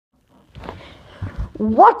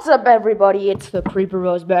What's up, everybody? It's the Creeper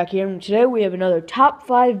Rose back here, and today we have another top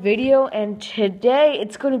 5 video, and today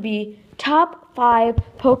it's going to be top 5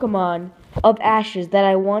 Pokemon of Ash's that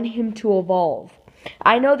I want him to evolve.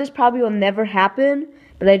 I know this probably will never happen,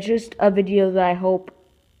 but it's just a video that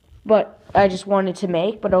I just wanted to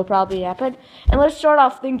make, but it'll probably happen. And let's start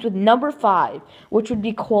off things with number 5, which would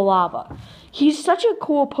be Quilava. He's such a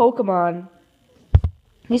cool Pokemon.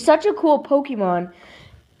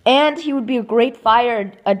 And he would be a great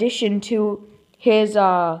fire addition to his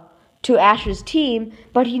to Ash's team,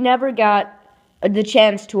 but he never got the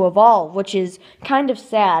chance to evolve, which is kind of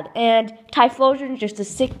sad. And Typhlosion is just a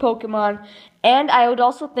sick Pokemon, and I would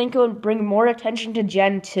also think it would bring more attention to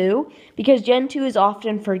Gen 2, because Gen 2 is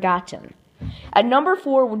often forgotten. At number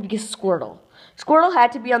 4 would be Squirtle. Squirtle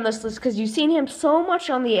had to be on this list because you've seen him so much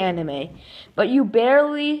on the anime, but you've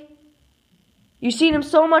seen him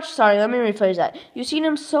so much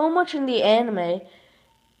in the anime,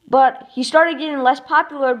 but he started getting less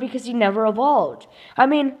popular because he never evolved. I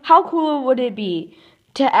mean, how cool would it be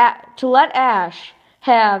to let Ash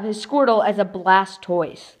have his Squirtle as a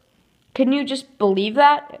Blastoise? Can you just believe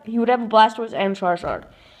that? He would have a Blastoise and Charizard.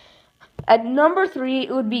 At number 3,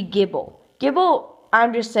 it would be Gible. Gible,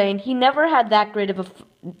 I'm just saying, he never had that great of a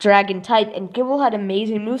dragon type, and Gible had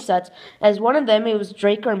amazing movesets. As one of them, it was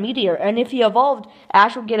Drake or Meteor, and if he evolved,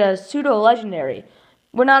 Ash would get a pseudo-legendary.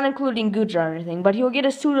 We're not including Guja or anything, but he'll get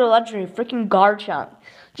a pseudo-legendary, freaking Garchomp.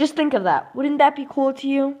 Just think of that. Wouldn't that be cool to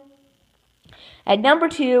you? At number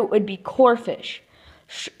 2 would be Corphish.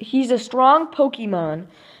 He's a strong Pokemon,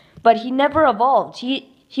 but he never evolved.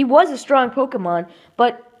 He was a strong Pokemon,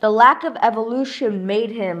 but the lack of evolution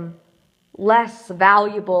made him less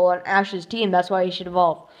valuable on Ash's team. That's why he should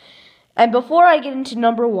evolve. And before I get into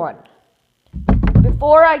number one,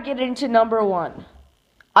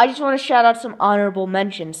 I just want to shout out some honorable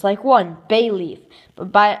mentions. Like 1, Bayleaf.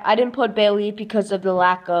 But I didn't put Bayleaf because of the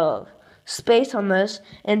lack of space on this,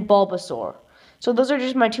 and Bulbasaur. So those are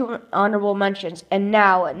just my 2 honorable mentions. And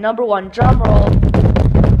now, at number 1, drumroll,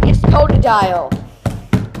 it's Totodile.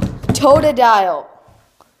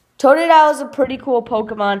 Totodile is a pretty cool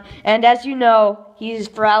Pokemon, and as you know,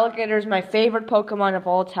 for alligators, my favorite Pokemon of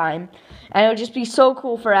all time. And it would just be so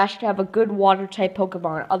cool for Ash to have a good water-type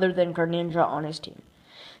Pokemon other than Greninja on his team.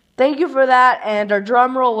 Thank you for that, and our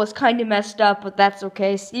drum roll was kind of messed up, but that's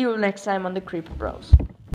okay. See you next time on the Creeper Bros.